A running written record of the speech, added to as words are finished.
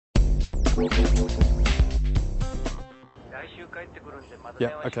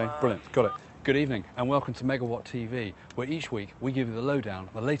Yeah, okay, brilliant, got it. Good evening and welcome to Megawatt TV, where each week we give you the lowdown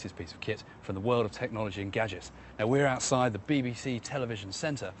on the latest piece of kit from the world of technology and gadgets. Now we're outside the BBC Television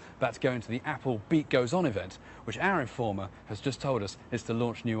Centre, about to go into the Apple Beat Goes On event, which our informer has just told us is to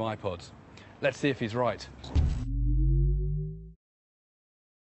launch new iPods. Let's see if he's right.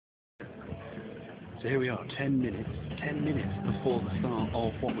 So here we are, 10 minutes before the start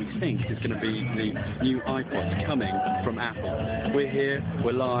of what we think is going to be the new iPods coming from Apple. We're here,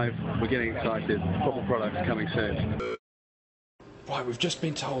 we're live, we're getting excited, proper products coming soon. Right, we've just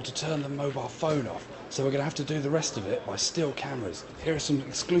been told to turn the mobile phone off, so we're going to have to do the rest of it by still cameras. Here are some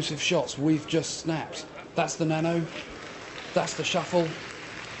exclusive shots we've just snapped. That's the Nano, that's the Shuffle,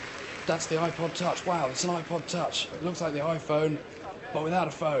 that's the iPod Touch. Wow, it's an iPod Touch. It looks like the iPhone, but without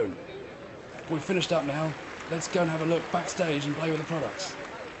a phone. We've finished up now. Let's go and have a look backstage and play with the products.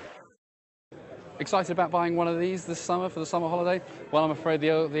 Excited about buying one of these this summer for the summer holiday? Well, I'm afraid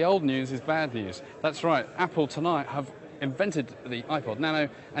the old news is bad news. That's right, Apple tonight have invented the iPod Nano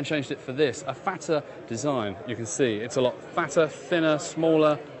and changed it for this, a fatter design. You can see it's a lot fatter, thinner,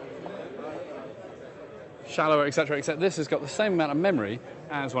 smaller, shallower, etc., except this has got the same amount of memory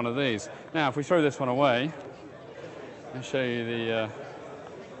as one of these. Now, if we throw this one away and show you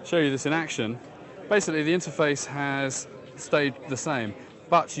this in action, basically the interface has stayed the same,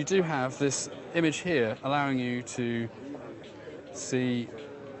 but you do have this image here allowing you to see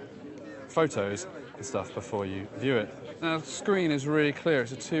photos and stuff before you view it. Now the screen is really clear,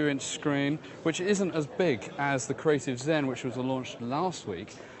 it's a 2-inch screen, which isn't as big as the Creative Zen, which was launched last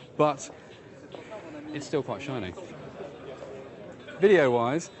week, but it's still quite shiny.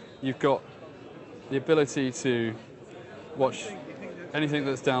 Video-wise, you've got the ability to watch anything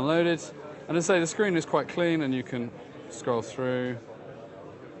that's downloaded, and as I say, the screen is quite clean and you can scroll through,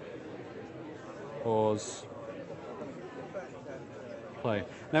 pause, play.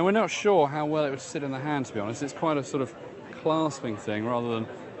 Now we're not sure how well it would sit in the hand, to be honest. It's quite a sort of clasping thing rather than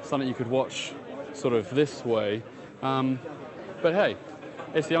something you could watch sort of this way, but hey,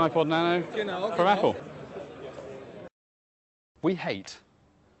 it's the iPod Nano from Apple. We hate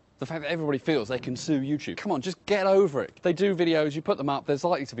the fact that everybody feels they can sue YouTube. Come on, just get over it. They do videos, you put them up, there's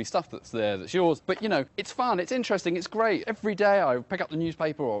likely to be stuff that's there that's yours, but you know, it's fun, it's interesting, it's great. Every day I pick up the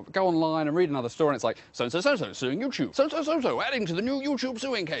newspaper or go online and read another story and it's like, so-and-so suing YouTube, so-so-so-so adding to the new YouTube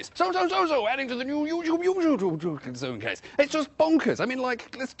suing case, so-so-so-so adding to the new YouTube suing case. It's just bonkers. I mean,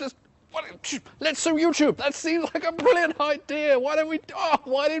 like, let's sue YouTube. That seems like a brilliant idea. Why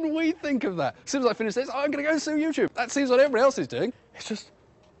didn't we think of that? As soon as I finish this, I'm gonna go sue YouTube. That seems what everybody else is doing. It's just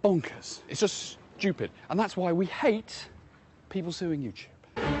bonkers. It's just stupid. And that's why we hate people suing YouTube.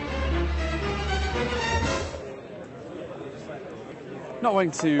 Not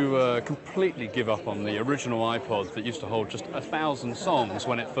wanting to completely give up on the original iPods that used to hold just 1,000 songs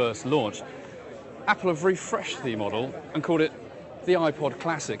when it first launched, Apple have refreshed the model and called it the iPod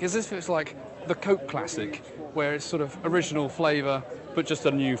Classic. As if it's like the Coke Classic, where it's sort of original flavour, but just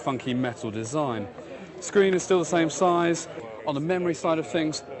a new funky metal design. Screen is still the same size. On the memory side of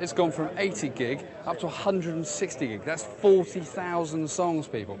things, it's gone from 80 gig up to 160 gig. That's 40,000 songs,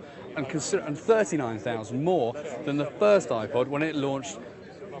 people, and 39,000 more than the first iPod when it launched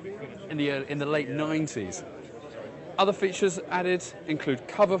in the late 90s. Other features added include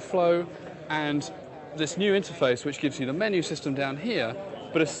cover flow and this new interface, which gives you the menu system down here,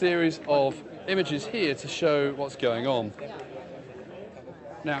 but a series of images here to show what's going on.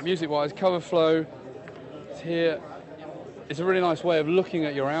 Now, music-wise, cover flow is here. It's a really nice way of looking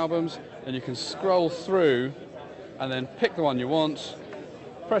at your albums, and you can scroll through and then pick the one you want,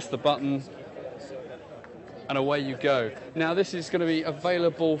 press the button, and away you go. Now this is going to be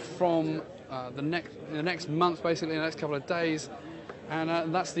available from the next month, basically, in the next couple of days,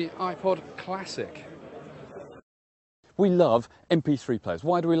 and that's the iPod Classic. We love MP3 players.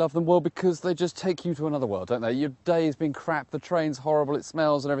 Why do we love them? Well, because they just take you to another world, don't they? Your day's been crap, the train's horrible, it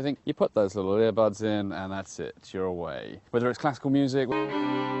smells and everything. You put those little earbuds in and that's it, you're away. Whether it's classical music,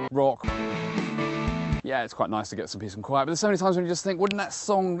 rock, yeah, it's quite nice to get some peace and quiet, but there's so many times when you just think, wouldn't that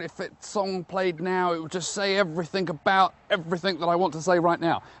song, if that song played now, it would just say everything about everything that I want to say right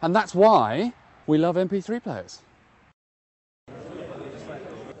now. And that's why we love MP3 players.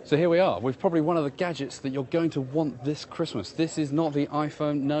 So here we are with probably one of the gadgets that you're going to want this Christmas. This is not the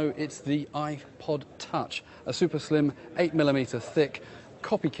iPhone, no, it's the iPod Touch, a super slim 8mm thick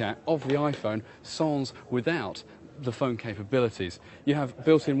copycat of the iPhone, sans without the phone capabilities. You have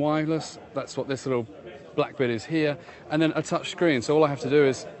built-in wireless, that's what this little black bit is here, and then a touch screen. So all I have to do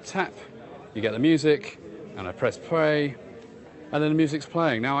is tap, you get the music, and I press play, and then the music's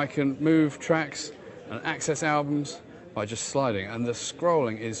playing. Now I can move tracks and access albums by just sliding, and the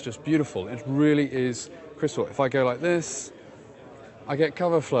scrolling is just beautiful. It really is crystal. If I go like this, I get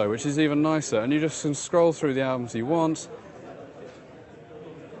cover flow, which is even nicer, and you just can scroll through the albums you want,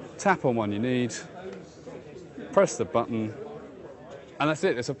 tap on one you need, press the button, and that's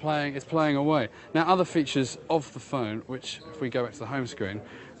it. It's playing away. Now, other features of the phone, which if we go back to the home screen,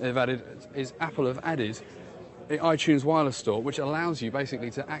 Apple have added the iTunes wireless store, which allows you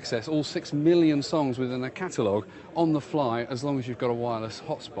basically to access all 6 million songs within a catalogue on the fly, as long as you've got a wireless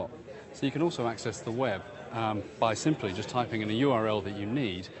hotspot. So you can also access the web by simply just typing in a URL that you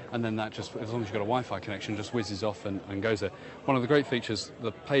need, and then that just, as long as you've got a Wi-Fi connection, just whizzes off and goes there. One of the great features,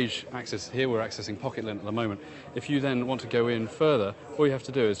 the page access, here we're accessing Pocket Lint at the moment. If you then want to go in further, all you have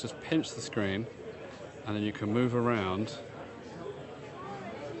to do is just pinch the screen, and then you can move around.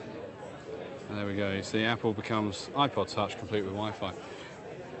 And there we go, you see Apple becomes iPod Touch complete with Wi-Fi.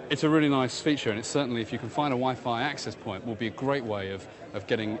 It's a really nice feature, and it's certainly, if you can find a Wi-Fi access point, will be a great way of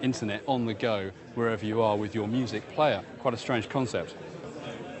getting internet on the go wherever you are with your music player. Quite a strange concept.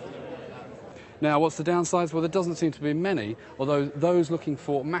 Now, what's the downsides? Well, there doesn't seem to be many, although those looking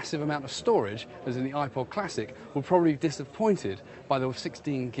for massive amount of storage, as in the iPod Classic, will probably be disappointed by the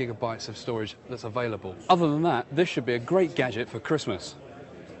 16 gigabytes of storage that's available. Other than that, this should be a great gadget for Christmas.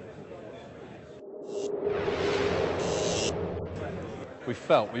 We've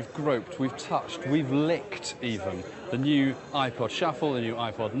felt, we've groped, we've touched, we've licked even the new iPod Shuffle, the new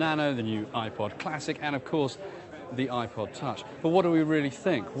iPod Nano, the new iPod Classic, and of course the iPod Touch. But what do we really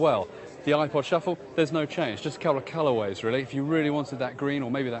think? Well, the iPod Shuffle, there's no change, just a couple of colorways really. If you really wanted that green or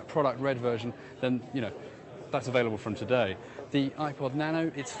maybe that product red version, then that's available from today. The iPod Nano,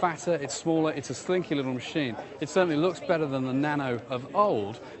 it's fatter, it's smaller, it's a slinky little machine. It certainly looks better than the Nano of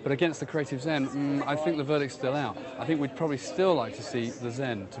old, but against the Creative Zen, I think the verdict's still out. I think we'd probably still like to see the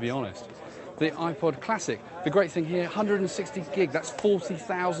Zen, to be honest. The iPod Classic, the great thing here, 160 gig, that's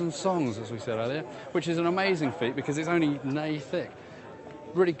 40,000 songs, as we said earlier, which is an amazing feat because it's only knee thick.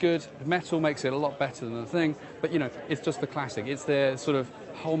 Really good, metal makes it a lot better than the thing, but it's just the classic. It's their sort of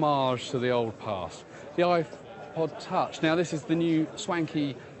homage to the old past. The iPod Touch, now this is the new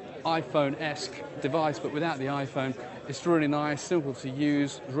swanky iPhone-esque device, but without the iPhone. It's really nice, simple to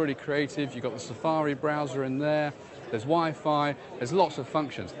use, really creative. You've got the Safari browser in there, there's Wi-Fi, there's lots of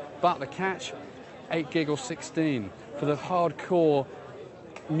functions. But the catch, 8 gig or 16. For the hardcore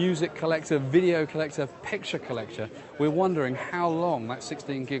music collector, video collector, picture collector, we're wondering how long that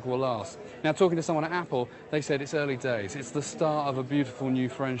 16 gig will last. Now, talking to someone at Apple, they said it's early days. It's the start of a beautiful new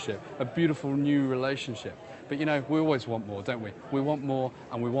friendship, a beautiful new relationship. But we always want more, don't we? We want more,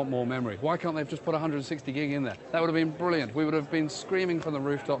 and we want more memory. Why can't they have just put 160 gig in there? That would have been brilliant. We would have been screaming from the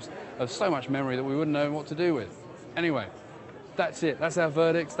rooftops of so much memory that we wouldn't know what to do with. Anyway, that's it. That's our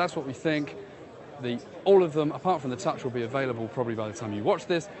verdicts. That's what we think. All of them, apart from the Touch, will be available probably by the time you watch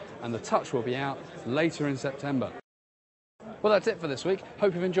this, and the Touch will be out later in September. Well, that's it for this week.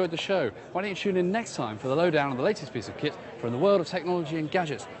 Hope you've enjoyed the show. Why don't you tune in next time for the lowdown on the latest piece of kit from the world of technology and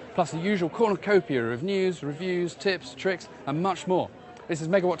gadgets, plus the usual cornucopia of news, reviews, tips, tricks, and much more. This is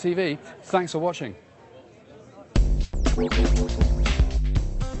Megawatt TV. Thanks for watching.